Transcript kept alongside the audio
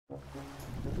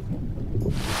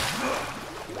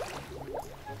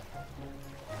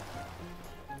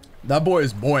That boy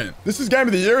is buoyant. This is game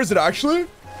of the year, is it actually?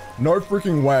 No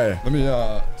freaking way. Let me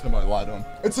turn my light on.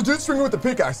 It's a dude swinging with the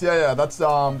pickaxe. Yeah, that's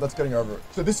getting over it.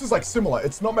 So this is like similar.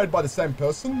 It's not made by the same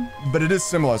person, but it is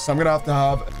similar. So I'm gonna have to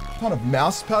have a ton of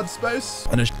mouse pad space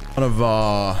and a ton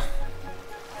of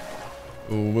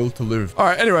will to live. All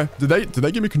right, anyway, did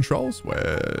they give me controls? Wait,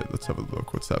 let's have a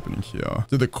look what's happening here.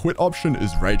 So the quit option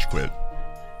is rage quit.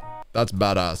 That's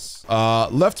badass.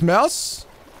 Left mouse.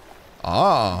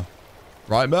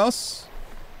 Right mouse.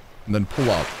 And then pull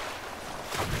up.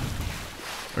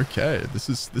 Okay, this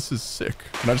is sick.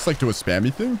 Can I just like do a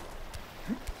spammy thing?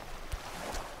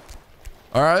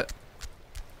 All right.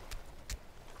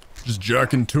 Just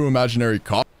jerking two imaginary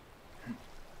cops.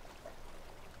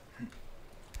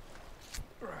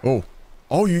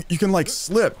 Oh, you can like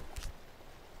slip.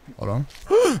 Hold on.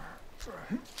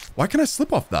 Why can I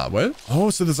slip off that? Wait. Oh,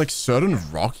 so there's like certain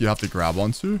rock you have to grab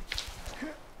onto.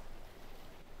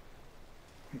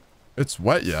 It's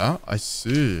wet, yeah? I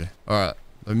see. All right,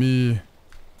 let me...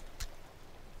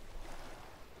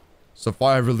 So if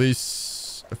I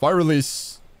release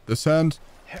this hand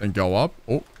and go up.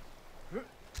 Oh.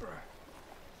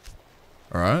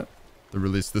 All right. Then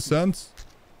release this hand.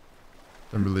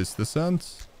 Then release this hand.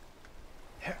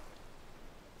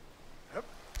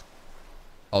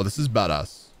 Oh, this is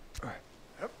badass.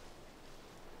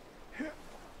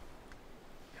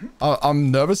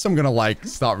 I'm nervous I'm gonna like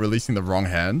start releasing the wrong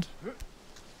hand.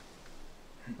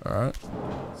 All right.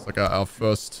 It's like our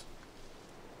first...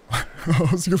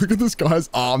 Look at this guy's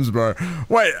arms, bro.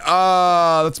 Wait,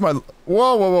 that's my...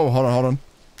 Whoa. Hold on.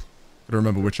 Gotta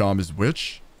remember which arm is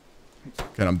which.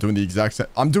 Okay, I'm doing the exact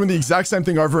same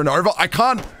thing over and over. I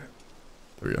can't...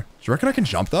 There we go. Do you reckon I can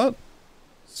jump that?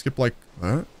 Skip like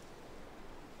that?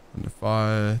 And if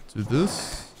I do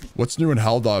this... What's new in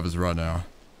Helldivers right now?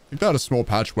 I think they had a small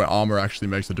patch where armor actually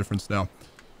makes a difference now.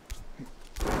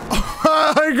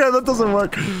 Okay, that doesn't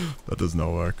work. That does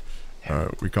not work.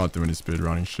 Alright, we can't do any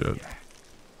speedrunning shit.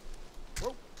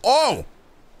 Oh!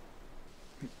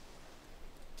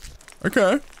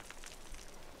 Okay.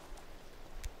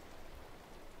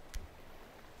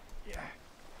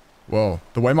 Whoa,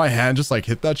 the way my hand just like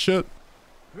hit that shit.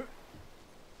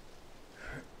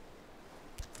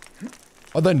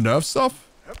 Are they nerf stuff?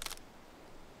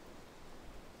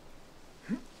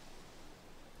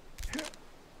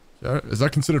 Yeah, is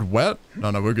that considered wet?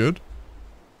 No, we're good.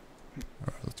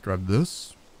 Alright, let's grab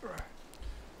this.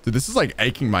 Dude, this is like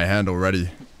aching my hand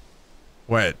already.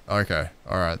 Wait, okay.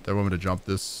 Alright, they want me to jump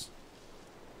this.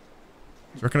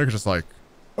 Do you reckon I could just like...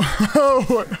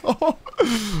 Hold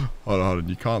on.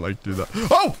 You can't like do that.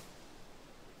 Oh!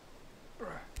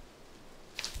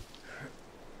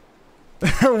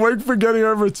 Wait for getting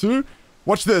over too.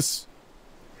 Watch this.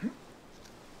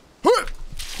 Oh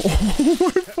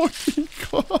my fucking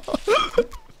god.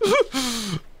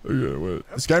 Okay, wait.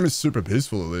 This game is super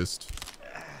peaceful at least.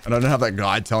 And I don't have that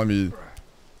guy telling me...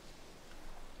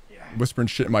 Whispering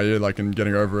shit in my ear like and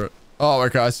getting over it. Oh,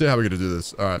 okay. I see how we're gonna do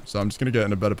this. Alright, so I'm just gonna get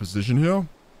in a better position here.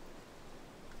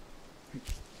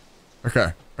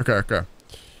 Okay.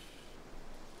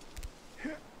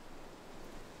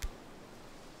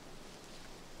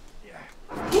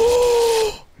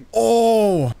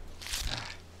 Oh!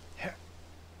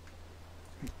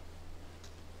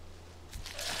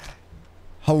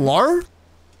 Hello?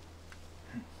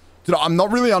 Dude, I'm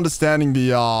not really understanding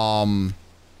the,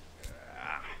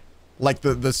 like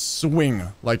the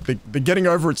swing. Like the getting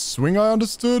over its swing I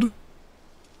understood.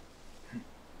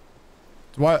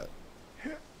 Do I...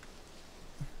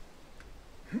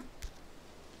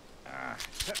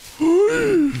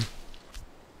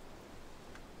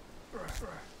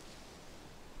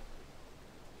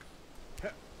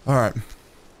 All right.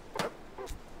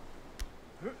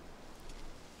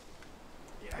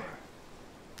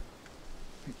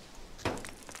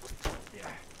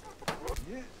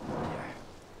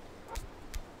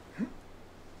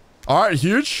 All right,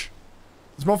 huge.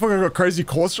 This motherfucker got crazy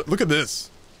course. Look at this.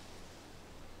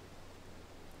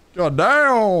 God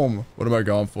damn. What am I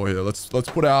going for here? Let's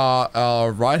put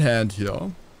our right hand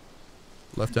here.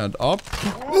 Left hand up.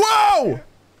 Whoa!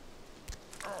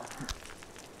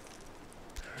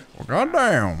 Oh, god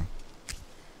damn.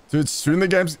 Dude, soon the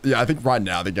game's... Yeah, I think right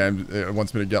now the game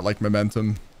wants me to get like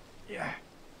momentum. Yeah.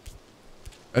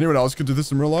 Anyone else could do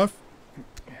this in real life?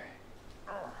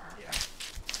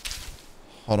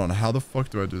 Hold on, how the fuck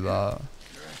do I do that?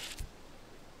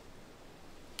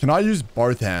 Can I use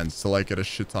both hands to like get a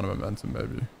shit ton of momentum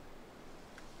maybe?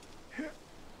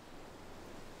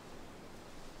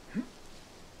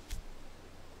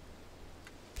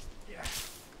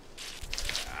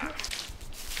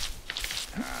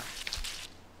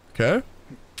 Okay.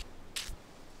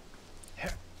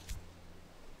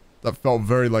 That felt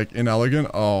very, like,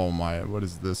 inelegant. Oh, my. What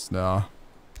is this now?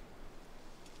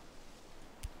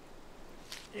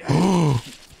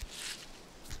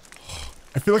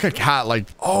 I feel like a cat, like...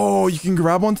 Oh, you can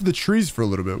grab onto the trees for a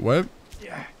little bit. Wait.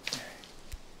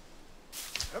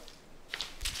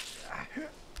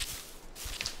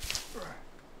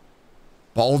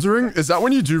 Bouldering? Is that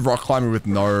when you do rock climbing with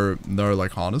no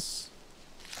like, harness?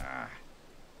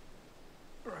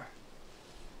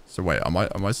 So wait, am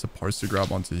I supposed to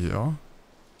grab onto here?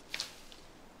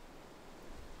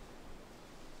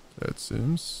 It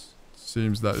seems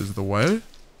that is the way.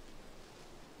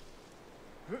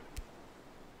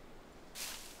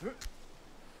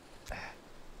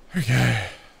 Okay.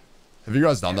 Have you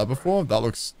guys done that before? That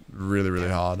looks really, really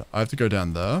hard. I have to go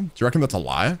down there. Do you reckon that's a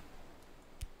lie?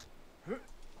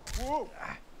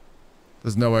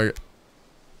 There's no way.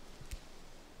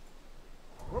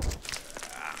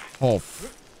 Oh.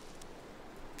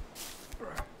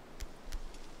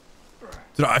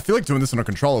 Dude, I feel like doing this on a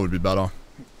controller would be better.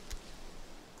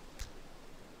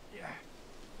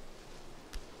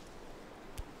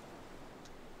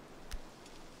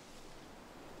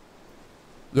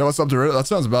 Yo, what's up, Dorito? That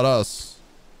sounds badass.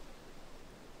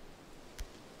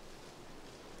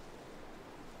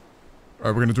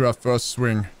 Alright, we're gonna do our first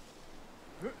swing.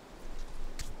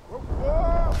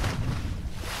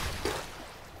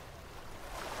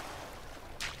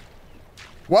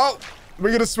 Well,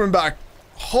 we're gonna swim back.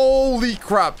 Holy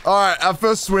crap. Alright, our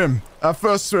first swim. Our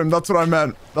first swim. That's what I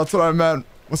meant. That's what I meant.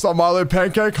 What's up, Milo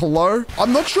Pancake? Hello?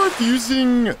 I'm not sure if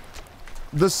using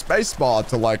the spacebar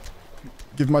to, like,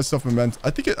 give myself momentum.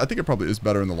 I think it probably is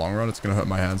better in the long run. It's gonna hurt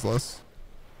my hands less.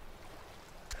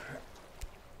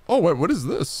 Oh, wait, what is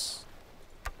this?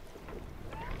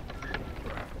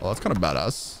 Oh, that's kind of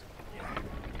badass.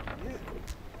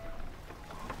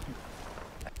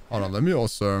 Hold on, let me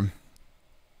also...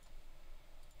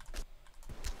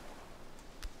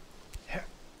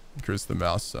 increase the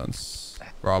mouse sense.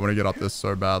 Bro, I want to get up this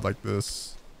so bad like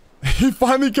this. He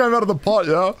finally came out of the pot,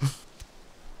 yeah?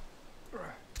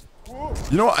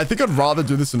 You know what? I think I'd rather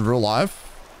do this in real life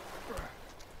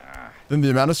than the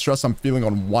amount of stress I'm feeling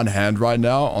on one hand right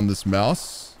now on this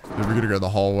mouse. Dude, we're gonna go the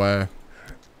whole way.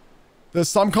 There's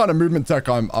some kind of movement tech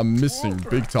I'm missing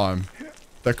big time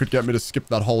that could get me to skip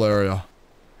that whole area.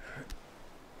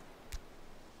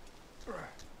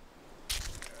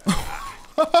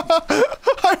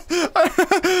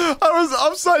 I was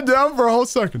upside down for a whole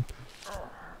second.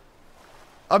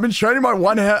 I've been training my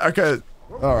one hand. Okay.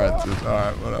 Alright, dude.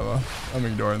 Alright, whatever. I'm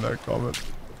ignoring that comment.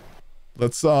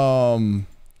 Let's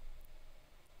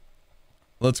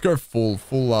go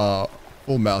full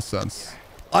mouse sense.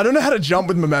 I don't know how to jump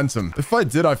with momentum. If I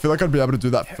did, I feel like I'd be able to do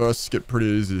that first skip pretty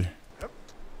easy.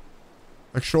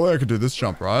 Like, surely I could do this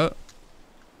jump, right?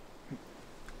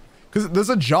 Because there's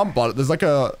a jump button. There's like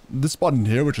this button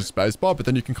here, which is spacebar, but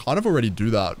then you can kind of already do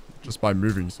that just by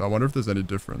moving. So I wonder if there's any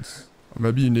difference. Or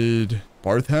maybe you need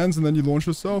both hands and then you launch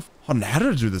yourself. Hold on, how did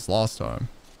I do this last time?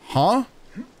 Huh?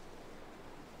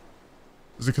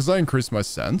 Is it because I increased my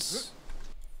sense?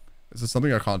 Is there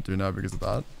something I can't do now because of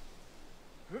that?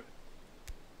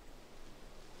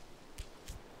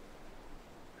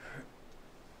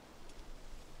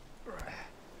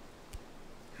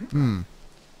 Hmm.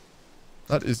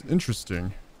 That is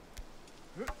interesting.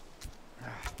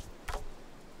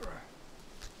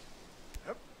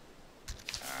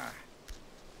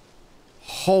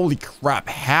 Holy crap,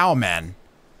 how, man?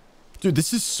 Dude,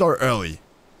 this is so early.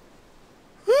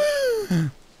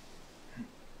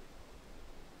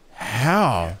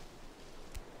 How?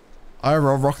 I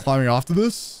rock climbing after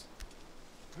this?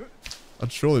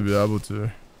 I'd surely be able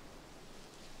to.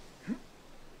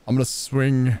 I'm gonna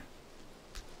swing.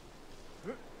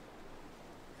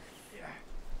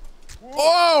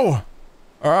 Whoa!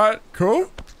 Alright,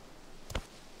 cool.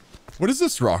 What is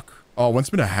this rock? Oh, it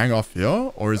wants me to hang off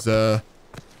here? Or is there...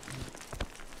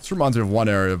 This reminds me of one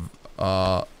area of...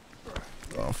 Oh,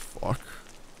 fuck.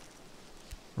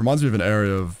 Reminds me of an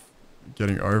area of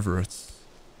getting over it.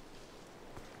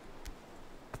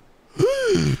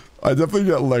 I definitely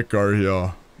get let go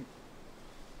here.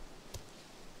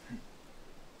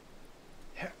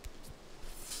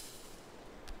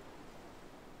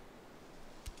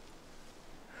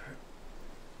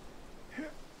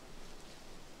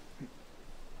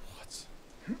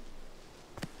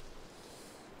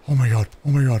 Oh my god,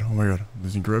 oh my god, oh my god. I'm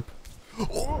losing grip.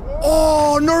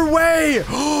 Oh, no way!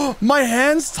 My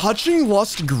hands touching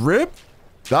lost grip?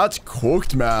 That's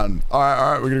cooked, man.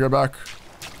 Alright, we're gonna go back.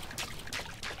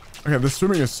 Okay, this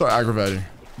swimming is so aggravating.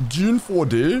 Dune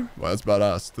 4D? Wow, that's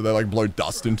badass. Do they like blow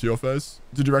dust into your face?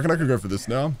 Dude, you reckon I could go for this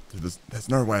now? Dude, there's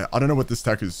no way. I don't know what this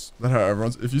tech is. Is that how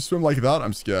everyone's... If you swim like that,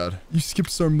 I'm scared. You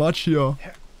skipped so much here.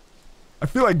 I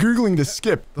feel like Googling the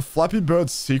skip. The Flappy Bird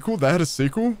sequel? They had a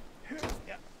sequel?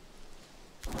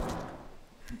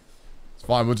 It's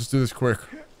fine. We'll just do this quick.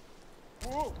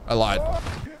 I lied.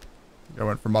 I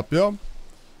went from up here.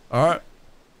 Alright.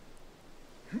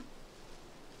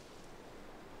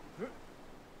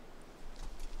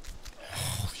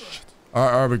 Holy shit.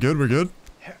 Alright, we're good, we're good.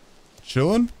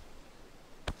 Chilling.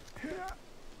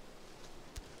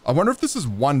 I wonder if this is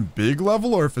one big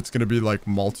level or if it's gonna be like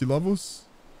multi-levels.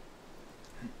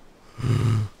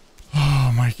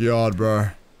 Oh my god, bro.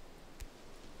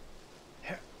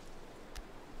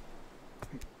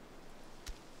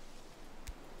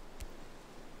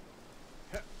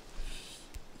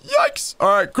 Yikes!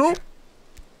 Alright, cool.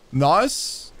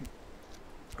 Nice.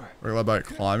 Regular about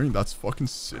climbing. That's fucking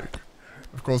sick.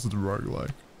 Of course it's roguelike.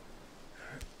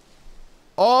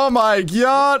 Oh my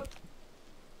god!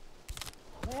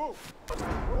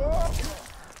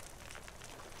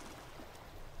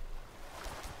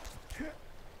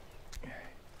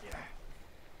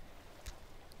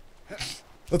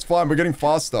 That's fine. We're getting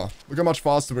faster. Look how much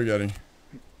faster we're getting.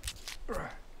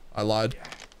 I lied.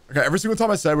 Okay, every single time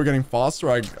I say we're getting faster,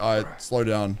 I slow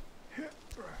down.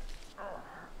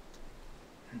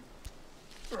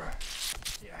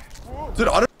 Dude,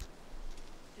 I don't...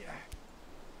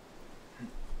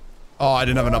 Oh, I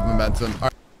didn't have enough momentum.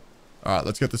 Alright,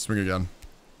 let's get the swing again.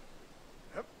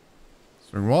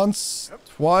 Swing once,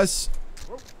 twice.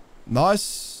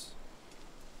 Nice.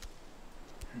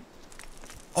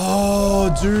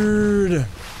 Oh, dude.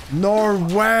 No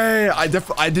way. I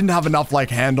didn't have enough, like,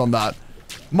 hand on that.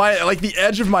 Like, the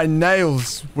edge of my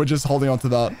nails were just holding on to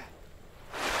that.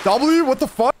 W? What the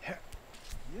fuck?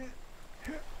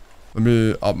 Let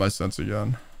me up my sense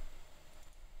again.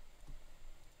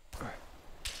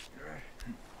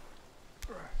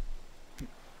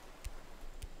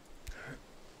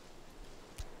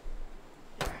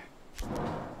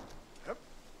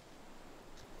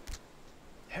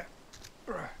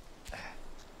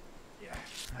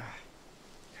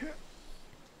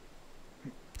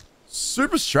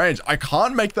 Super strange. I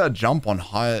can't make that jump on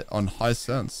high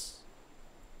sense.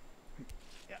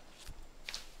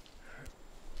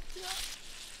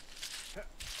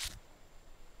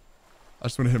 I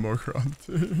just want to hit more ground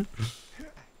too.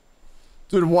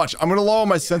 Dude, watch. I'm gonna lower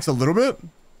my sense a little bit.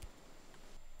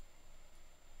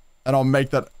 And I'll make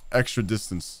that extra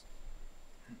distance.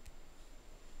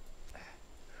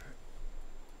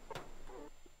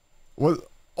 What?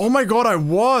 Oh my god, I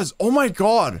was. Oh my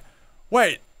god.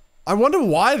 Wait. I wonder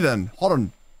why then. Hold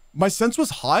on. My sense was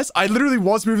highest? I literally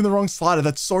was moving the wrong slider.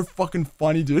 That's so fucking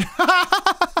funny, dude.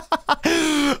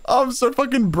 I'm so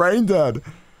fucking brain dead.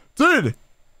 Dude,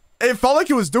 it felt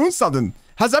like it was doing something.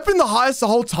 Has that been the highest the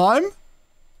whole time?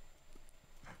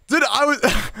 Dude, I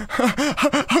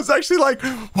was actually like,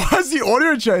 why is the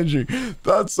audio changing?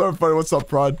 That's so funny. What's up,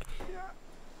 Pride?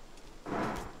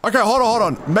 Okay, hold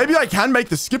on. Maybe I can make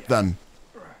the skip then.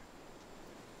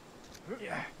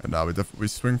 And now we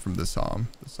swing from this arm.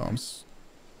 This arm's...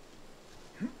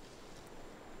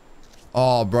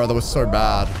 Oh, bro, that was so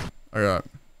bad. Okay.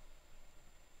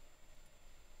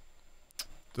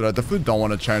 Dude, I definitely don't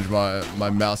want to change my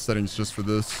mouse settings just for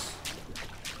this.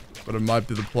 But it might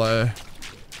be the play.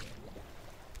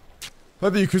 Play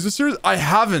the Yakuza series? I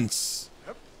haven't.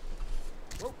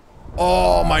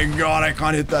 Oh my god, I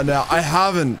can't hit that now. I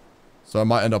haven't. So I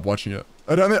might end up watching it.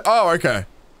 I don't think... Oh, okay.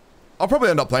 I'll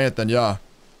probably end up playing it then, yeah.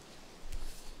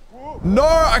 No,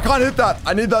 I can't hit that.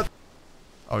 I need that.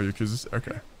 Oh, Yakuza.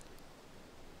 Okay.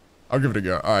 I'll give it a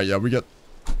go. Alright, yeah, we get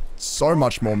so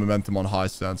much more momentum on high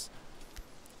sense.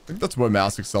 I think that's where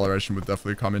mouse acceleration would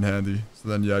definitely come in handy. So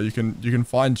then, yeah, you can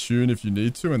fine tune if you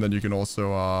need to, and then you can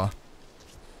also,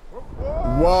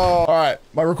 Whoa. Alright,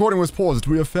 my recording was paused.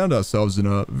 We have found ourselves in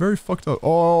a very fucked up...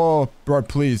 Oh, bro,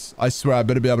 please. I swear, I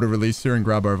better be able to release here and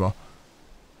grab over.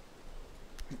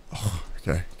 Oh,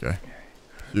 okay.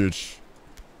 Huge.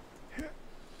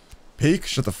 Peak?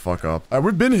 Shut the fuck up.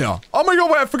 We've been here. Oh my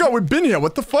god, wait, I forgot we've been here.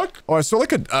 What the fuck? Oh, I saw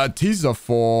like a teaser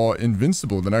for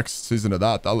Invincible, the next season of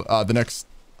that. The next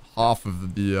half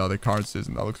of the current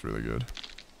season. That looks really good.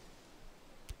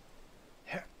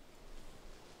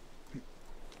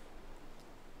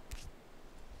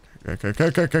 Okay.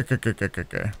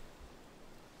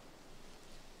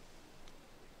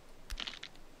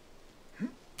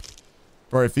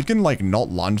 Bro, if you can like not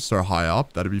lunge so high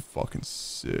up, that'd be fucking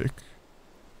sick.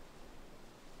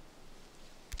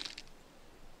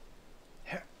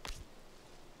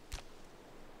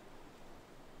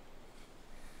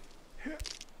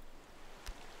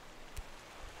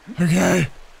 Okay.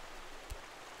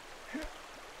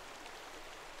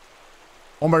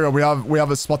 Oh my god, we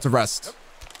have a spot to rest.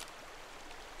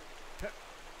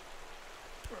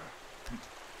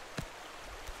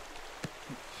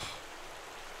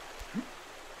 Oh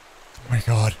my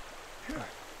god.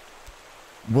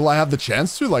 Will I have the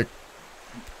chance to? Like,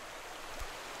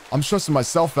 I'm stressing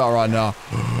myself out right now.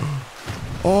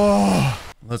 Oh.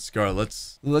 Let's go.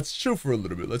 Let's chill for a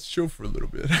little bit. Let's chill for a little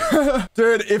bit.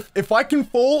 Dude, if I can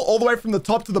fall all the way from the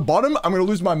top to the bottom, I'm gonna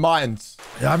lose my mind.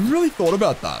 Yeah, I've really thought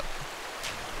about that.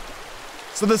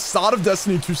 So the start of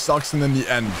Destiny 2 sucks, and then the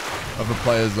end of a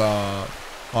player's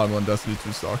time on Destiny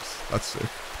 2 sucks. That's sick.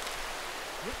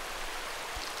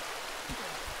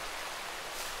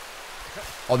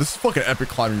 Oh, this is fucking epic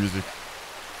climbing music.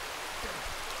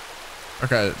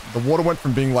 Okay, the water went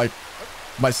from being like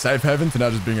my safe haven to now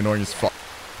just being annoying as fuck.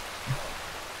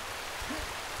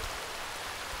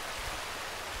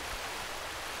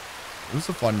 It was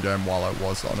a fun game while I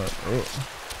was on it. Oh.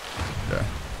 Yeah,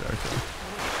 okay.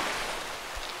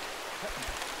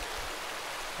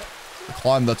 The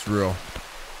climb, that's real.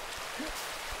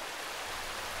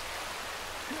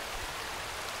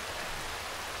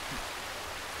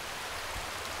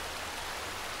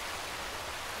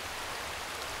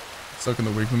 Stuck in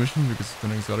the weekly mission because it's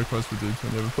an exotic quest we did to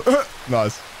never.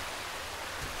 Nice.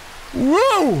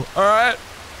 Woo! Alright.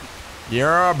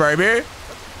 Yeah, baby.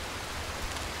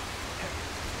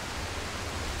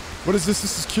 What is this?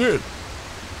 This is cute.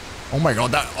 Oh my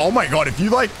god, oh my god, if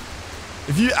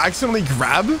you accidentally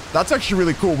grab, that's actually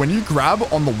really cool. When you grab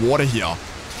on the water here.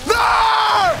 No!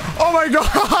 Oh my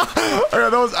god. Okay,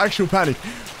 that was actual panic.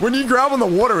 When you grab on the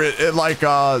water, it like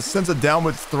sends a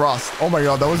downwards thrust. Oh my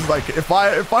god, that was like, if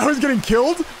I was getting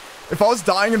killed, if I was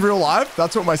dying in real life,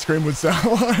 that's what my scream would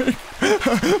sound like.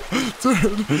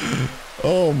 Dude.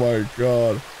 Oh my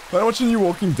god. Am I watching a new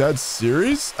Walking Dead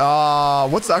series?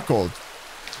 What's that called?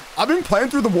 I've been playing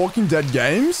through the Walking Dead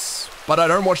games, but I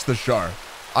don't watch the show.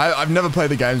 I've never played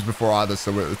the games before either,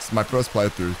 so it's my first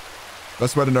playthrough.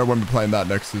 Best way to know when we're playing that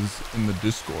next is in the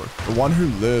Discord. The One Who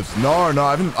Lives. No, I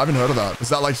haven't heard of that. Is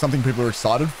that like something people are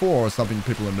excited for or something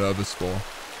people are nervous for?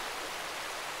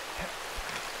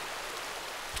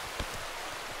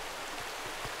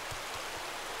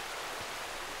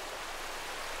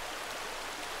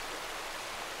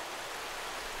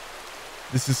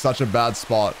 This is such a bad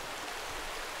spot.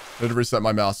 I need to reset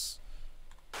my mouse.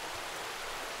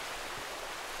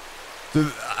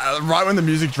 Dude, right when the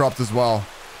music dropped as well.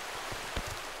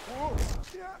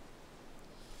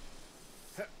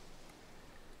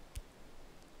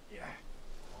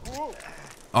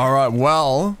 All right,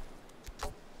 well,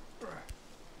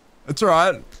 it's all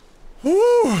right.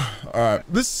 Whew. All right,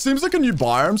 this seems like a new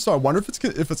biome, so I wonder if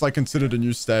it's like considered a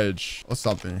new stage or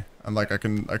something. And like I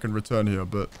can return here,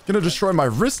 but gonna destroy my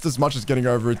wrist as much as getting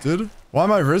over it did. Why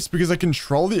my wrist? Because I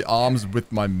control the arms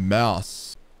with my mouse.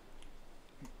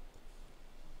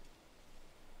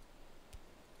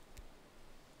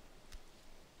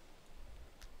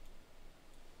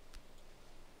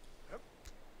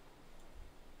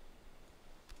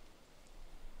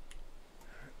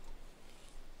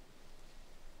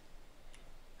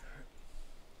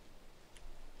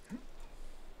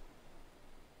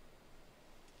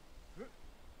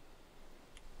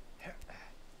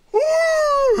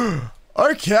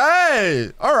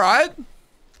 Okay. All right.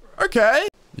 Okay.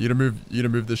 You gotta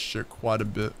move this shit quite a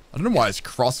bit. I don't know why he's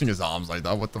crossing his arms like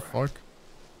that. What the fuck?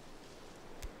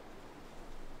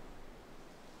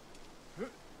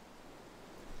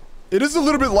 It is a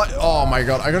little bit like, oh my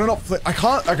god, I gotta not fling. I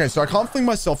can't, okay, so I can't fling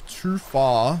myself too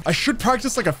far. I should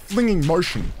practice like a flinging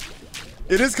motion.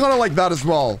 It is kind of like that as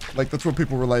well. Like that's what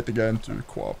people relate the game to,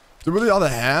 quote. So with the other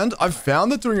hand, I've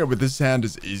found that doing it with this hand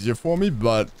is easier for me,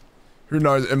 but who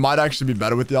knows? It might actually be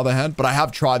better with the other hand, but I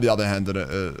have tried the other hand and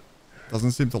it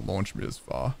doesn't seem to launch me as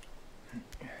far.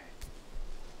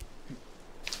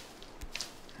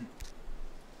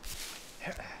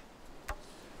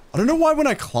 I don't know why when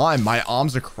I climb, my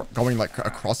arms are going like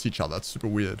across each other. That's super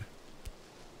weird.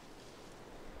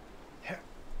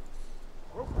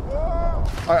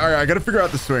 I gotta figure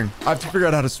out the swing. I have to figure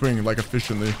out how to swing like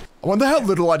efficiently. I wonder how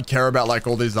little I'd care about like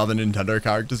all these other Nintendo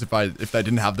characters if they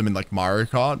didn't have them in like Mario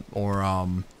Kart or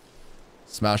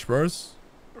Smash Bros.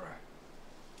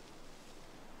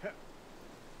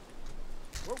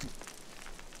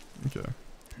 Okay.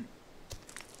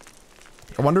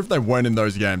 I wonder if they weren't in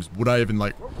those games. Would I even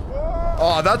like...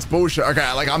 Oh, that's bullshit.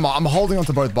 Okay, like I'm holding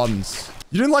onto both buttons.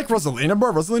 You didn't like Rosalina,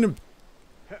 bro? Rosalina...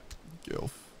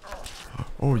 Gilf.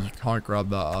 Oh, you can't grab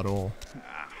that at all.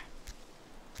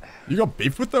 You got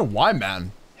beef with her? Why,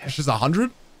 man? She's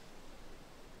 100?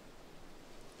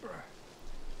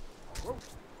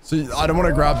 So I don't want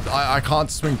to grab... I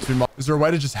can't swing too much. Is there a way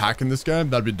to just hack in this game?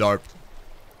 That'd be dope.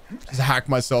 Just hack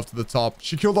myself to the top.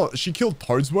 She killed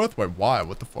Toadsworth? Wait, why?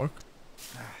 What the fuck?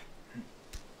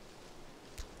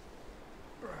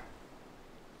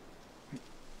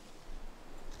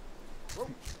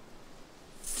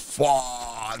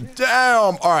 Fuck.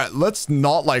 Damn. All right, let's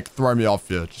not like throw me off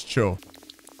here. Just chill.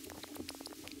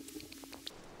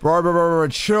 Bro,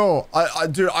 chill.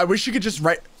 Dude, I wish you could just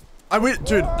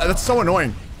dude, that's so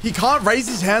annoying. He can't raise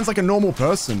his hands like a normal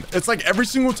person. It's like every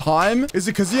single time. Is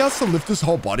it because he has to lift his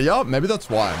whole body up? Maybe that's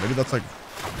why. Maybe that's like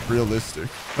realistic.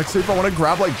 Like, see, if I want to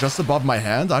grab like just above my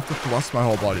hand, I have to thrust my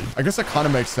whole body. I guess that kind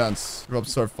of makes sense. You're up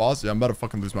so fast. Yeah, I'm about to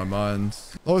fucking lose my mind.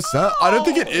 Oh, is that? I don't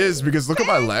think it is because look at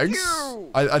my legs.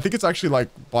 I think it's actually like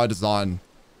by design.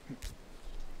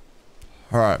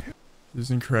 All right.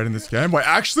 Using creating this game. Wait,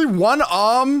 actually one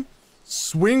arm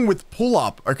swing with pull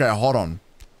up. Okay, hold on.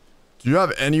 Do you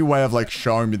have any way of like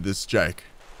showing me this, Jake?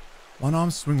 One arm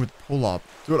swing with pull up.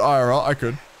 Do it IRL. I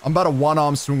could. I'm about a one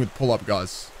arm swing with pull up,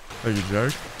 guys. Thank you,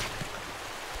 Jake.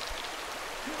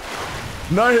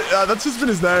 No, that's just been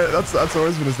his name. That's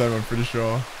always been his name. I'm pretty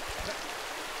sure.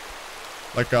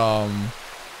 Like I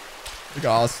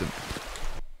asked him.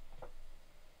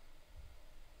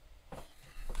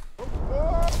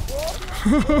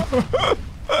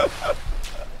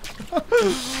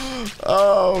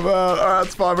 Oh man, all right,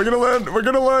 it's fine. We're gonna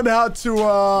learn how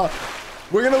to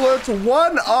we're gonna learn to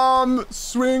one arm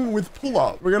swing with pull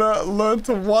up. We're gonna learn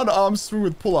to one arm swing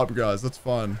with pull up, guys. That's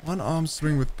fine. One arm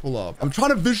swing with pull up. I'm trying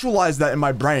to visualize that in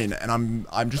my brain, and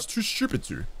I'm just too stupid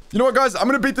to. You know what, guys? I'm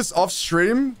gonna beat this off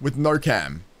stream with no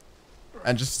cam,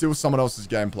 and just steal someone else's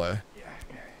gameplay.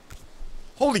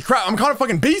 Holy crap! I'm kind of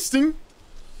fucking beasting.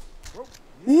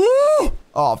 Woo!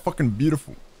 Oh, fucking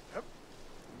beautiful.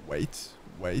 Wait.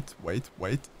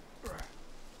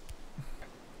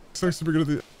 So super good at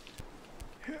the...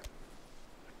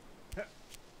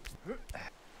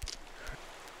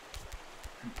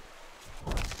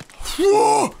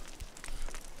 Whoa!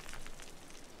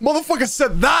 Motherfucker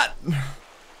said that!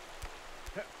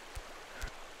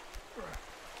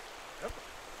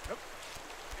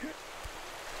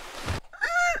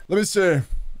 Let me see.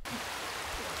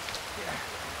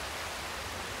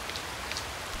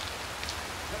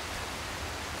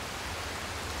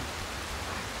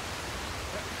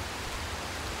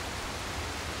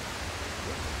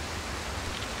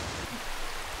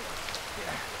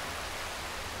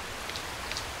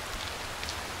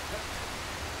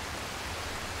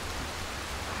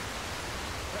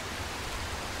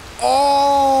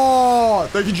 Oh,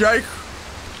 thank you, Jake.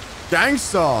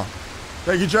 Gangster.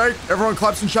 Thank you, Jake. Everyone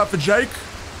claps and chat for Jake.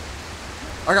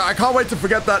 Okay, I can't wait to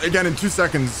forget that again in 2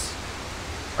 seconds.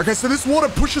 Okay, so this water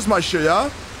pushes my shit, yeah?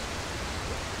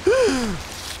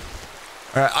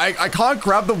 Alright, I can't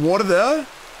grab the water there.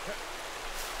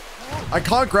 I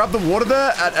can't grab the water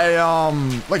there at a,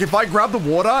 like if I grab the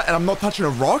water and I'm not touching a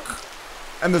rock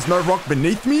and there's no rock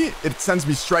beneath me, it sends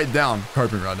me straight down.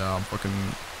 Coping right now, I'm fucking...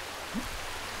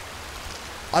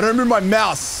 I don't move my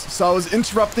mouse, so I was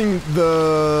interrupting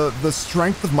the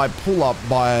strength of my pull-up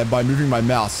by moving my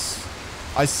mouse.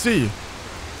 I see.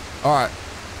 All right.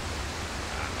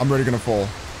 I'm really gonna fall.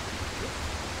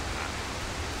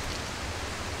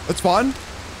 That's fine.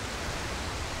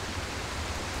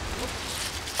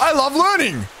 I love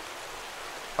learning.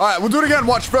 All right, we'll do it again.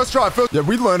 Watch, first try. First. Yeah,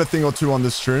 we learn a thing or two on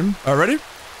this stream. All right, ready?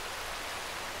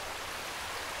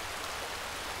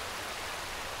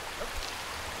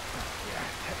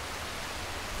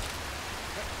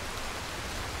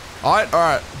 All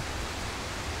right.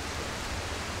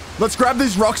 Let's grab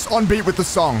these rocks on beat with the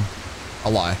song. I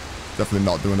lie. Definitely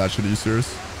not doing that shit. Are you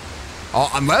serious? Oh,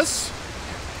 unless...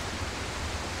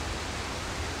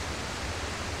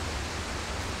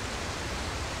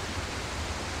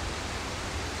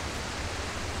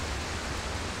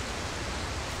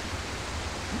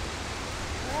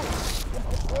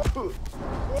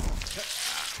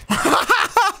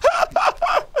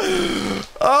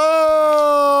 Oh!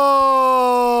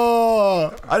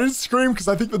 I didn't scream because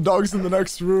I think the dog's in the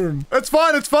next room. It's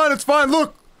fine.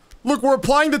 Look, we're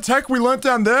applying the tech we learned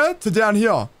down there to down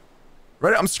here.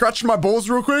 Ready? I'm scratching my balls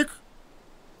real quick.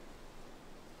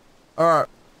 All right.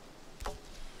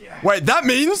 Wait, that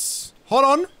means... Hold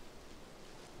on.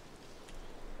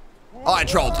 Oh, I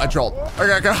trolled.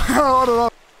 Okay. Hold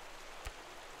on.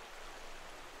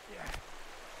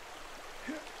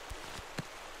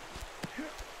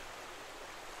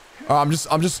 I'm just...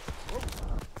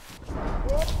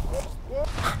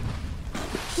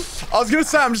 I was gonna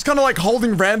say, I'm just kind of like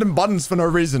holding random buttons for no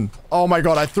reason. Oh my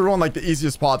god, I threw on like the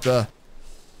easiest part there.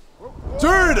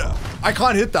 Dude, I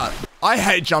can't hit that. I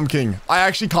hate Jump King. I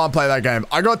actually can't play that game.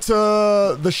 I got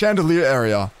to the chandelier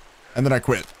area and then I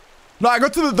quit. No, I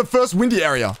got to the first windy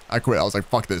area. I quit. I was like,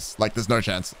 fuck this. Like, there's no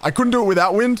chance. I couldn't do it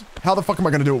without wind. How the fuck am I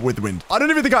going to do it with wind? I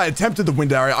don't even think I attempted the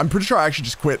wind area. I'm pretty sure I actually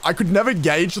just quit. I could never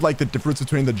gauge, like, the difference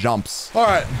between the jumps. All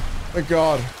right. Thank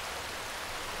God.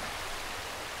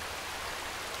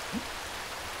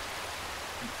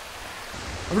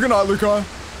 Have a good night, Luca.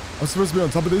 I'm supposed to be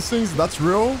on top of these things. That's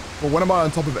real. But when am I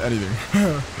on top of anything?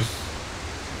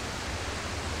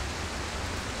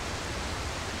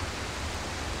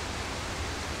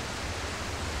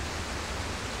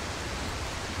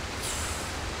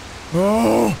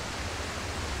 Oh!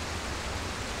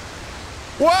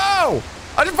 Wow!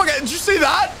 I didn't fucking... Did you see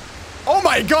that? Oh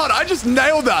my God! I just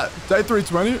nailed that. Day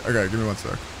 320. Okay, give me 1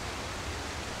 sec.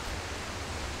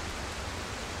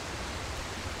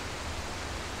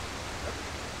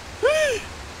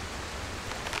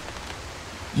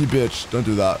 You bitch! Don't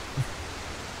do that.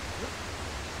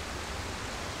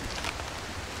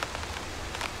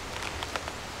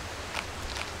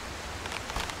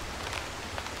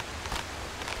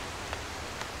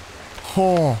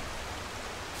 Oh.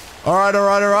 All right, all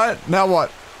right, all right. Now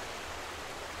what?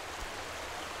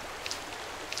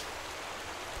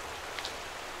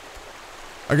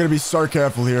 I gotta be so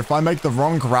careful here. If I make the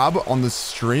wrong grab on the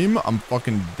stream, I'm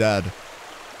fucking dead.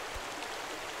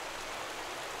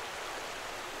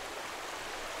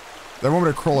 They want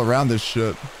me to crawl around this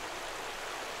shit.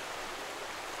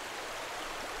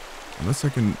 Unless I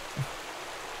can...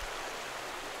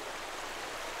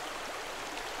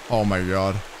 Oh my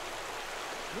God.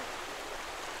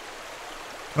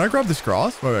 Can I grab this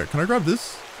grass? Wait, can I grab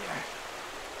this?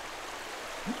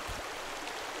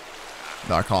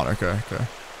 No, I can't. Okay, okay.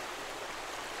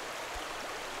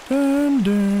 Dun,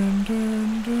 dun,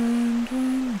 dun, dun,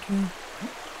 dun, dun.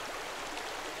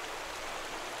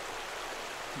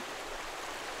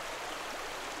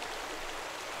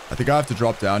 I think I have to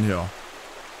drop down here.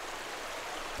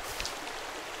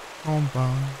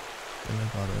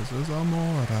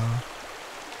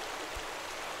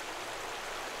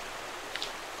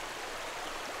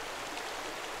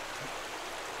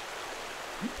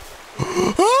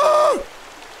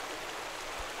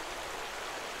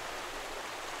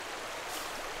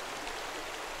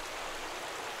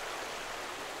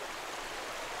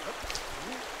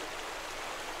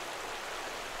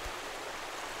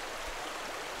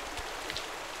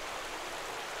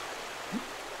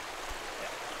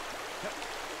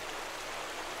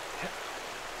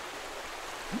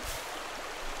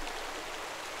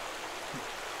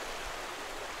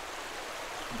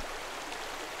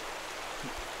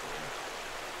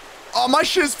 Oh, my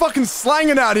shit is fucking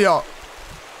slanging out here.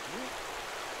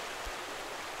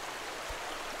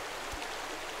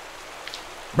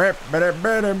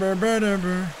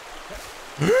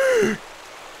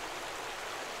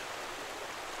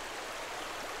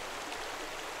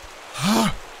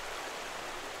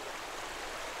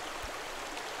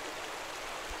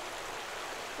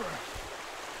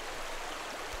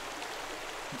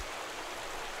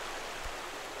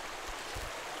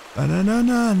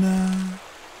 Na-na-na-na-na.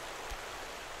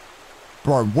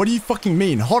 Bro, what do you fucking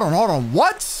mean? Hold on,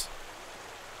 what?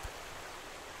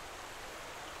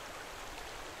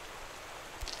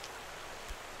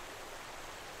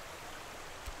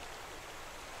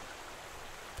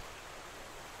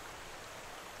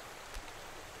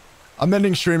 I'm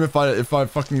ending stream if I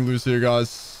fucking lose here,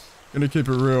 guys. Gonna keep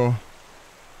it real.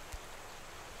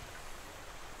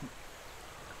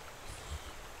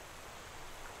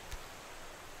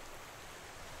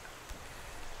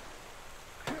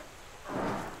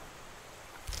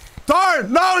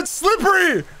 Darn! No, it's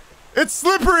slippery! It's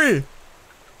slippery!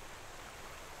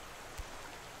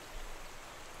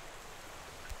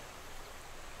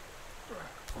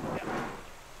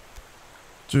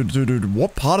 Dude,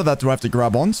 what part of that do I have to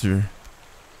grab onto?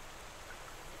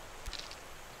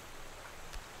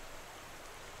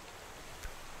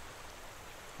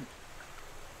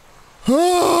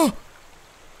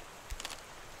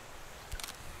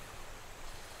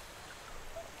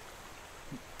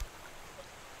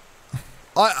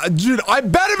 Dude, I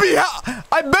better be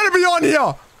on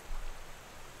here.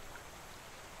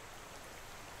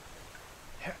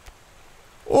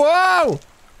 Whoa!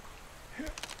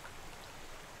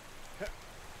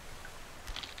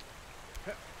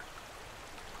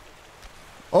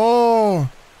 Oh,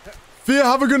 Fia,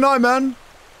 have a good night, man.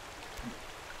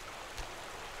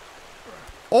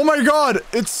 Oh my God,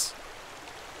 it's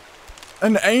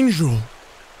an angel,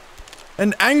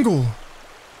 an angle.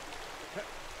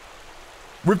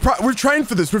 We've trained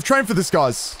for this. We've trained for this,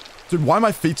 guys. Dude, why are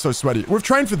my feet so sweaty? We've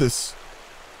trained for this.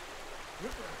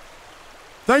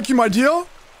 Thank you, my dear.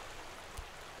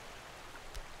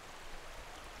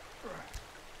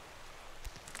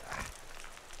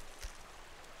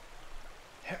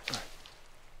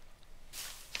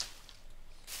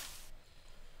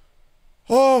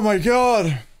 Oh my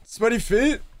god. Sweaty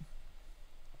feet.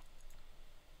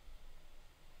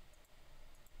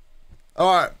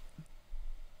 Alright.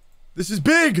 This is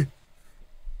big.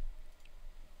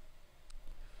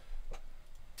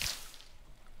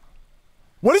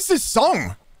 What is this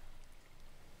song?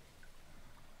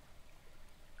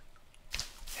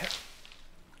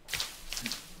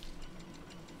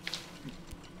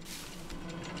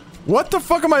 What the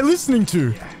fuck am I listening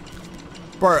to?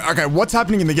 Bro, okay, what's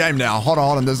happening in the game now? Hold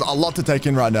on. There's a lot to take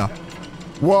in right now.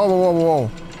 Whoa, whoa, whoa,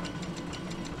 whoa.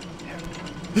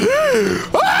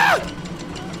 Ah!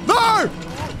 No!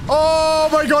 Oh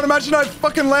my god, imagine I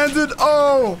fucking landed.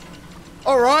 Oh.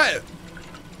 Alright.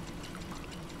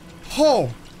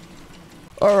 Oh.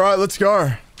 Alright, let's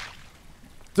go.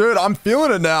 Dude, I'm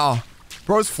feeling it now.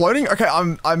 Bro, it's floating? Okay,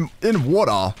 I'm in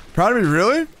water. Proud of me,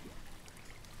 really?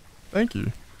 Thank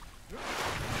you.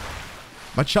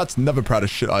 My chat's never proud of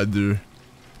shit I do.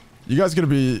 You guys gonna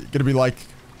be like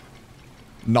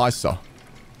nicer.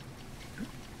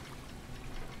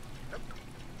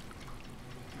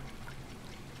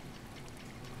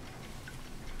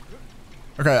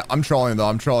 Okay, I'm trolling though.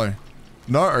 I'm trolling.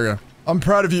 No, okay. I'm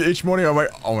proud of you each morning. I wait.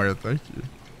 Oh my god, thank you.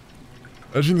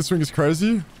 Edging the swing is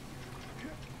crazy.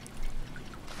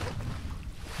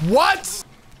 What?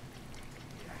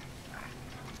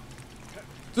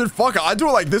 Dude, fuck it. I do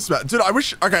it like this, man. Dude, I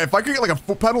wish... Okay, if I could get like a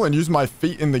foot pedal and use my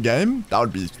feet in the game, that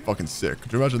would be fucking sick.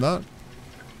 Could you imagine that?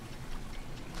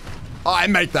 Oh, I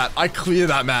make that. I clear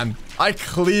that, man. I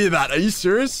clear that. Are you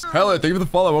serious? Halo, thank you for the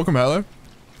follow. Welcome, Halo.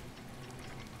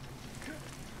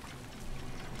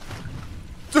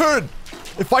 Dude,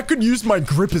 if I could use my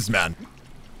grippers, man.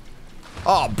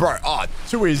 Oh, bro. Oh,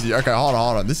 too easy. Okay, hold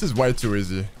on. This is way too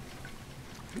easy.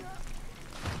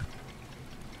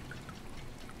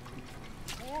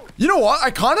 You know what?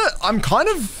 I'm kind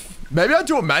of... Maybe I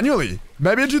do it manually.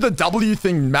 Maybe I do the W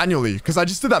thing manually. Because I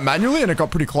just did that manually and it got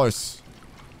pretty close.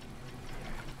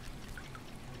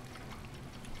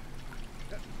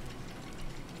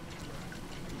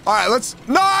 Alright, let's...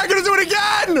 No, I'm gonna do it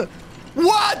again!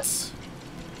 What?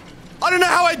 I don't know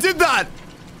how I did that.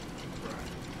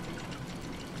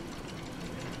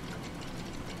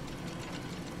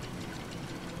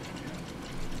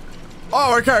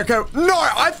 Oh, okay. No,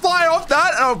 I fly off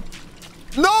that. Oh,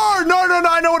 no.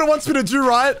 I know what it wants me to do,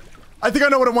 right? I think I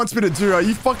know what it wants me to do. Are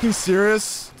you fucking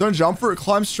serious? Don't jump for it.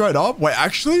 Climb straight up. Wait,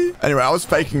 actually? Anyway, I was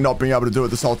faking not being able to do it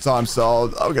this whole time,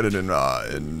 so I'll get it in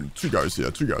 2 goes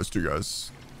here. 2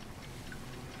 goes.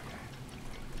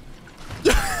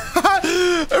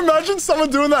 Imagine someone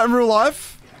doing that in real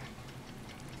life.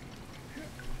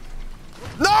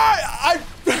 No, I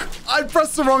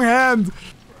pressed the wrong hand.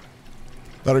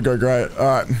 That'll go great. All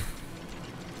right.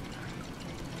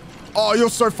 Oh, you're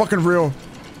so fucking real.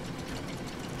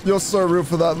 You're so real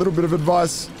for that little bit of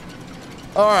advice.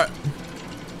 All right.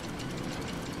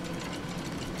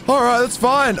 All right, that's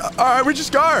fine. All right, we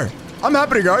just go. I'm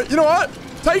happy to go. You know what?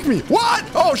 Take me. What?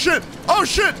 Oh, shit. Oh,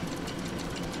 shit.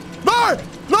 No.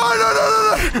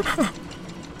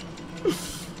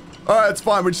 All right, it's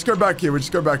fine. We just go back here.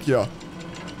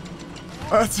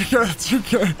 That's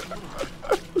okay.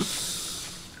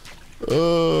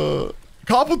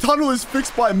 Carpal tunnel is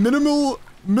fixed by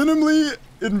minimally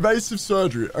invasive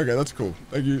surgery. Okay, that's cool.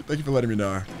 Thank you for letting me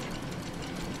know.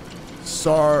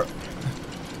 So...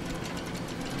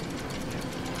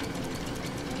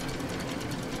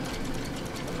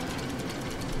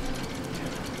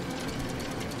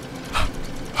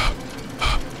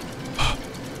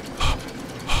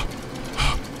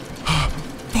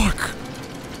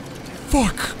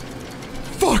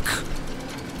 Fuck!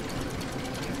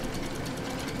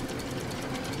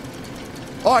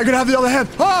 Oh, I gotta have the other hand.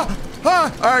 All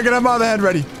right, I gotta have my other hand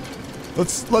ready.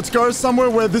 Let's go somewhere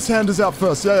where this hand is out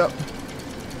first. Yeah.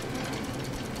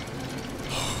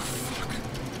 Oh, fuck.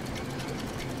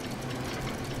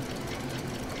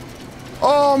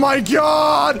 Oh my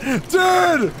god,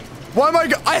 dude! Why am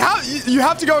you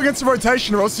have to go against the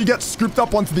rotation or else you get scooped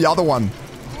up onto the other one.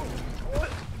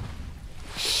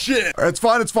 Shit. It's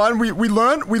fine. We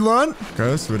learn.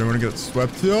 Okay, so we don't want to get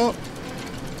swept here.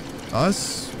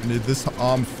 Nice. We need this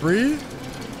arm free.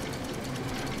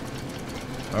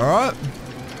 All right.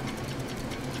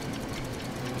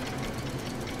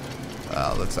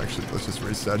 Let's just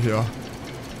reset here.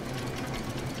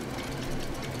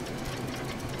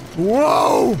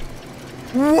 Whoa!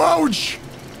 Whoa!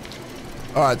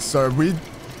 All right, so we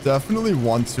definitely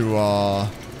want to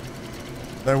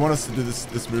They want us to do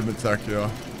this movement tech here.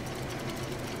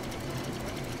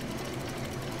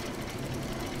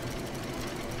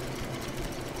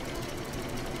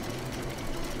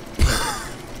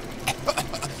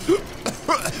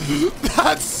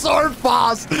 That's so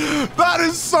fast. That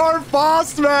is so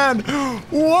fast, man.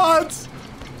 What?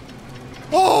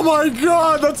 Oh my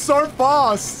god, that's so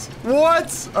fast.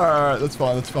 What? Alright, that's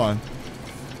fine, that's fine.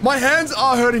 My hands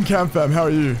are hurting, CamFam. How are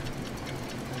you?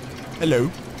 Hello.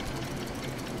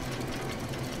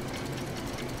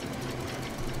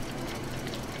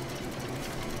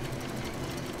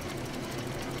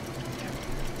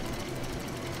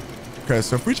 Okay,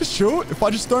 so if we just chill, if I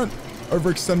just don't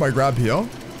overextend my grab here.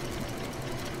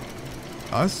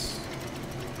 Nice.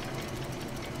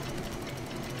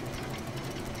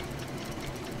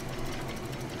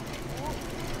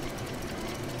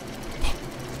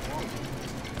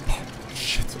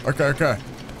 Shit. Okay, okay.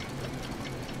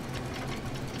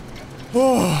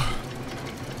 Oh.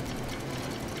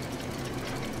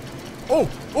 Oh,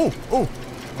 oh, oh.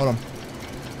 Hold on.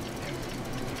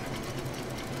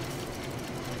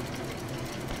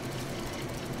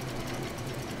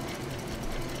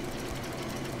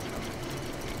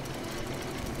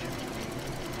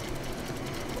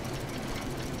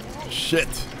 Shit.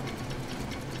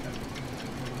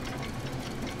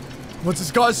 What's this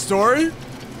guy's story?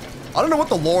 I don't know what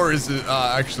the lore is,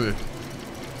 actually.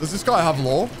 Does this guy have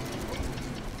lore?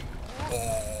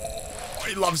 Oh,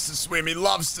 he loves to swim. He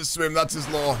loves to swim. That's his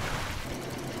lore.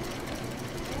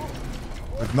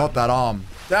 But not that arm.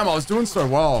 Damn, I was doing so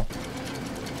well.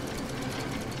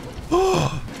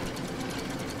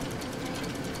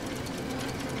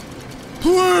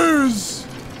 Please!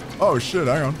 Oh, shit.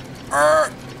 Hang on.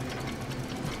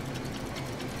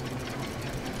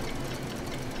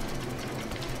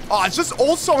 Oh, it's just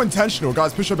all so intentional.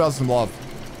 Guys, push up out some love.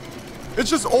 It's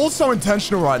just all so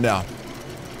intentional right now.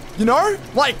 You know?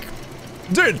 Like,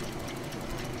 dude.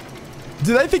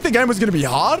 Did they think the game was going to be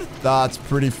hard? That's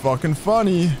pretty fucking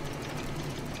funny.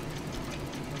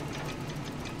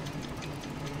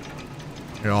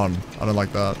 Hang on. I don't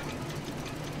like that.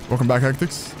 Welcome back,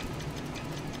 Hectics.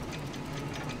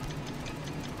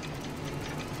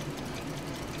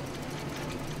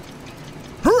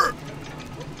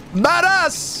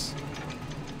 Badass!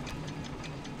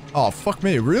 Oh, fuck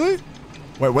me. Really?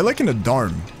 Wait, we're like in a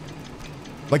dome.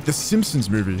 Like the Simpsons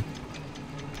movie.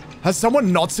 Has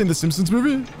someone not seen the Simpsons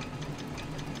movie?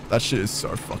 That shit is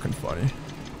so fucking funny.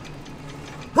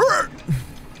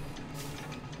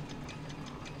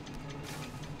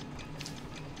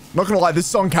 Not gonna lie, this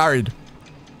song carried.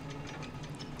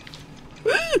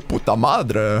 Puta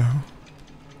madre.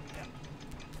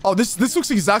 Oh, this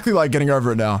looks exactly like getting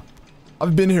over it now.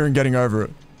 I've been here and getting over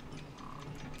it.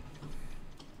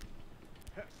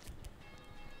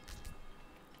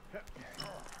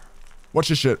 Watch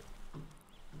your shit.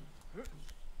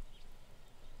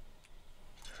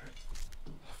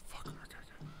 Fuck, okay.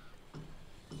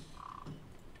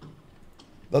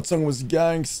 That song was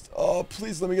gangst. Oh,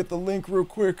 please let me get the link real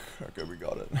quick. Okay, we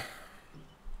got it.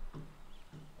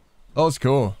 That was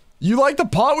cool. You like the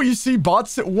part where you see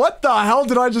bots? What the hell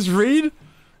did I just read?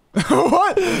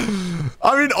 What?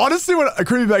 I mean, honestly, when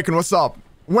Creamy Bacon, what's up?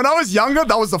 When I was younger,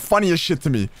 that was the funniest shit to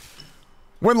me.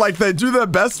 When like they do their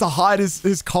best to hide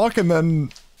his cock and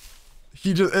then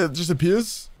it just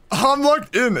appears. I'm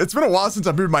locked in. It's been a while since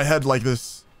I moved my head like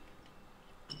this.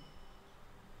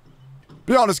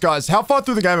 Be honest, guys. How far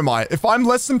through the game am I? If I'm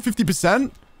less than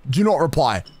 50%, do not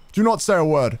reply. Do not say a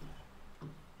word.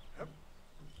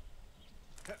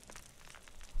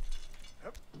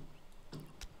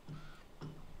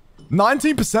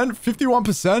 $19%,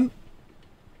 51%.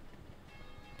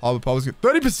 Pablo's good.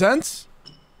 30%.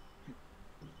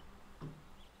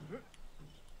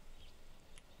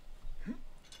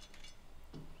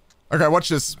 Okay, watch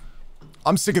this.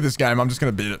 I'm sick of this game. I'm just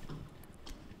gonna beat it.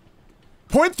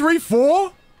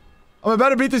 0.34? I'm about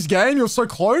to beat this game. You're so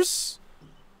close.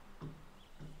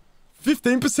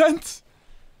 15%?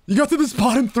 You got to this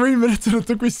part in 3 minutes and it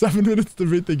took me 7 minutes to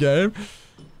beat the game.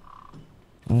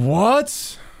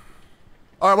 What?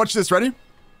 Alright, watch this. Ready?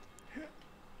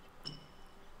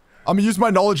 I'm gonna use my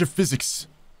knowledge of physics.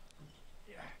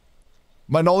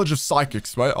 My knowledge of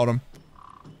psychics. Wait, hold on.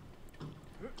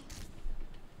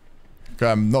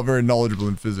 Okay, I'm not very knowledgeable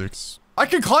in physics. I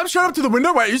can climb straight up to the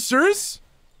window? Wait, are you serious?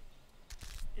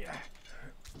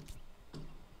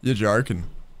 You're joking.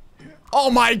 Oh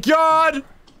my god!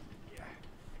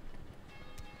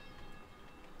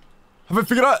 Have I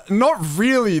figured out? Not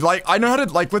really. Like, I know how to,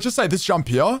 like, let's just say this jump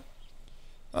here.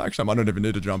 Actually, I might not even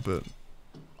need to jump it.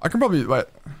 I can probably, wait.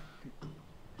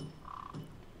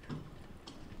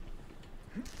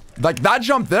 Like that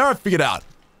jump there, I figured out.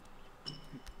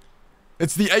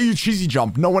 It's the AU cheesy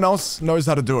jump. No one else knows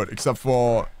how to do it except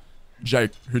for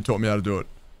Jake, who taught me how to do it.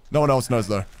 No one else knows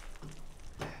though.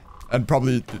 And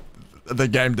probably the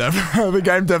game dev, the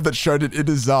game dev that showed it in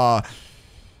his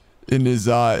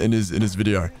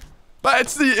video. But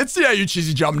it's the AU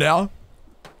cheesy jump now.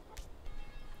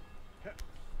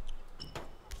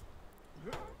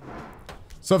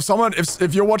 So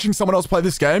if you're watching someone else play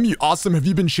this game, you ask them, have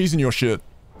you been cheesing your shit?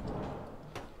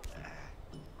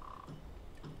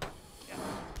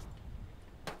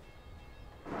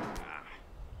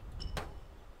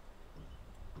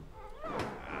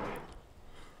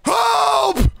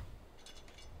 Help!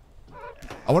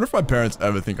 I wonder if my parents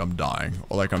ever think I'm dying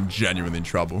or like I'm genuinely in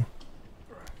trouble.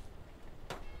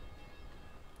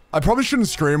 I probably shouldn't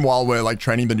scream while we're like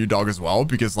training the new dog as well,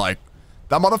 because like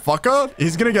that motherfucker,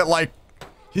 he's gonna get like,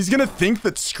 he's gonna think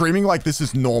that screaming like this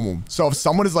is normal. So if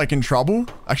someone is like in trouble,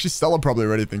 actually Stella probably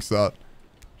already thinks that.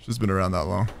 She's been around that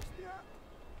long.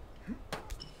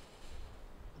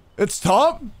 It's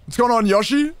top. What's going on,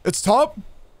 Yoshi? It's top.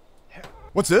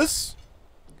 What's this?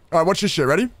 All right, watch this shit.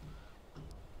 Ready?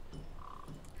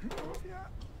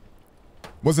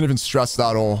 Wasn't even stressed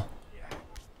at all.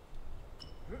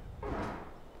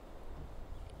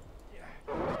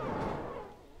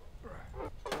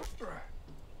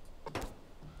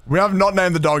 We have not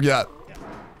named the dog yet.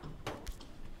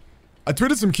 I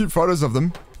tweeted some cute photos of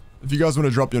them. If you guys want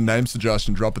to drop your name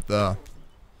suggestion, drop it there.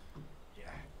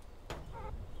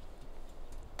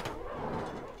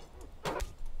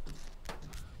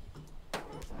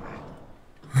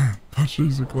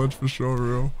 She's a clutch for sure,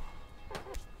 real.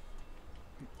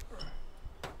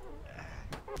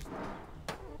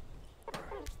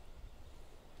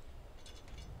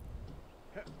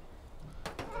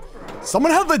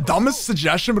 Someone had the dumbest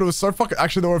suggestion, but it was so fucking...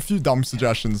 Actually, there were a few dumb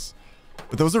suggestions.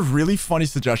 But there was a really funny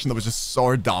suggestion that was just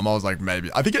so dumb. I was like, maybe.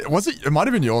 I think it... Was it? It might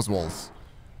have been yours, Walls.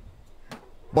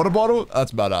 Water bottle?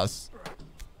 That's badass.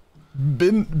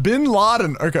 Bin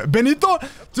Laden. Okay. Benito?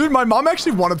 Dude, my mom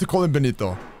actually wanted to call him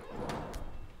Benito.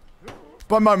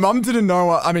 But my mom didn't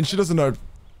know... I mean, she doesn't know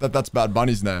that that's Bad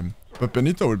Bunny's name. But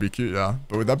Benito would be cute, yeah.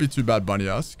 But would that be too Bad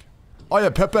Bunny-esque? Oh,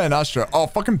 yeah. Pepe and Astro. Oh,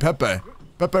 fucking Pepe.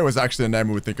 Pepe was actually a name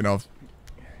we were thinking of.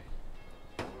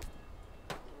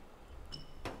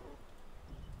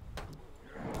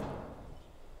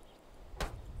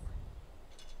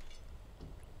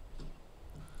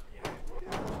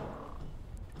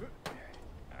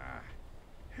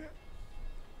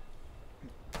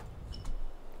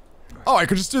 Oh, I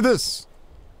could just do this.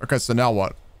 Okay, so now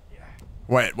what?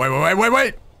 Wait.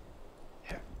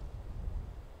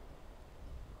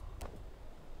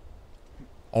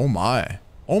 Oh my.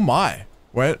 Oh my.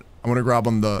 Wait, I'm gonna grab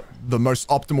on the most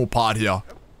optimal part here.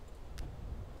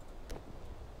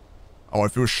 Oh, I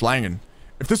feel slanging.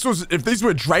 If these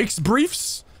were Drake's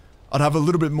briefs, I'd have a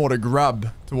little bit more to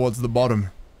grab towards the bottom.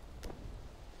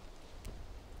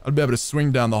 I'd be able to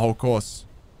swing down the whole course.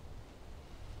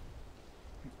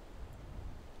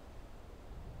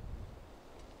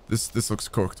 This looks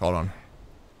cooked. Hold on.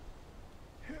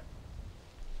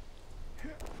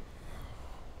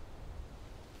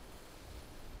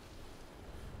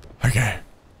 Okay.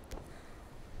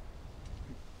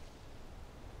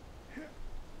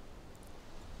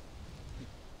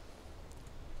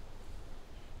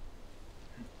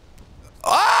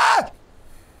 Ah!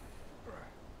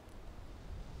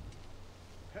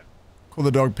 Call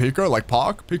the dog Pico, like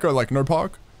Park? Pico, like no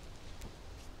Park?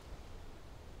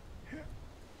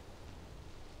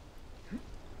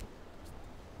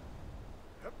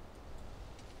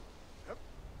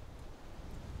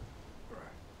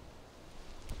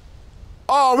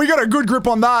 Oh, we got a good grip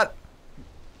on that.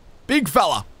 Big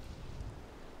fella.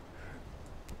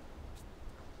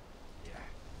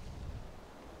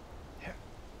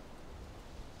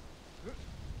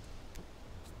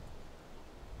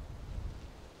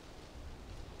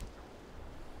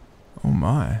 Oh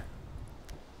my.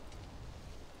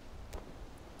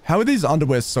 How are these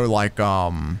underwear so like,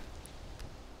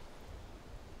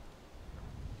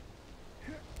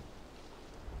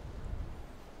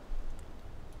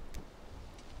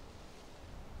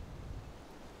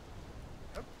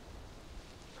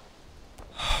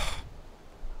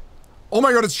 Oh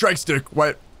my god, it's Drake Stick.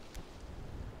 Wait.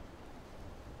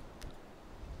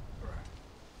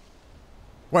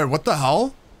 Wait, what the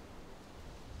hell?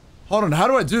 Hold on, how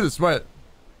do I do this? Wait.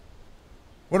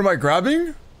 What am I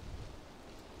grabbing?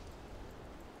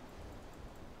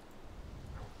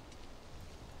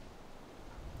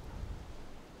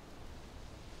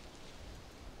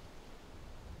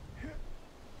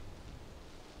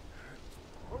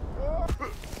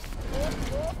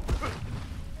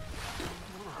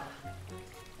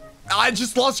 I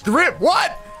just lost grip.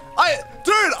 What?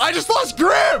 Dude, I just lost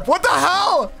grip. What the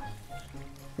hell?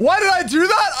 Why did I do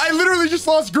that? I literally just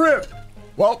lost grip.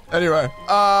 Well, anyway.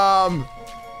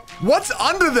 What's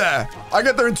under there? I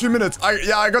get there in 2 minutes.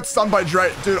 Yeah, I got stunned by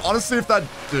Drake. Dude, honestly, if that...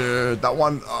 Dude, that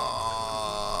one...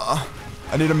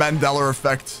 I need a Mandela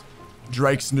effect.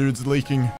 Drake's nudes leaking.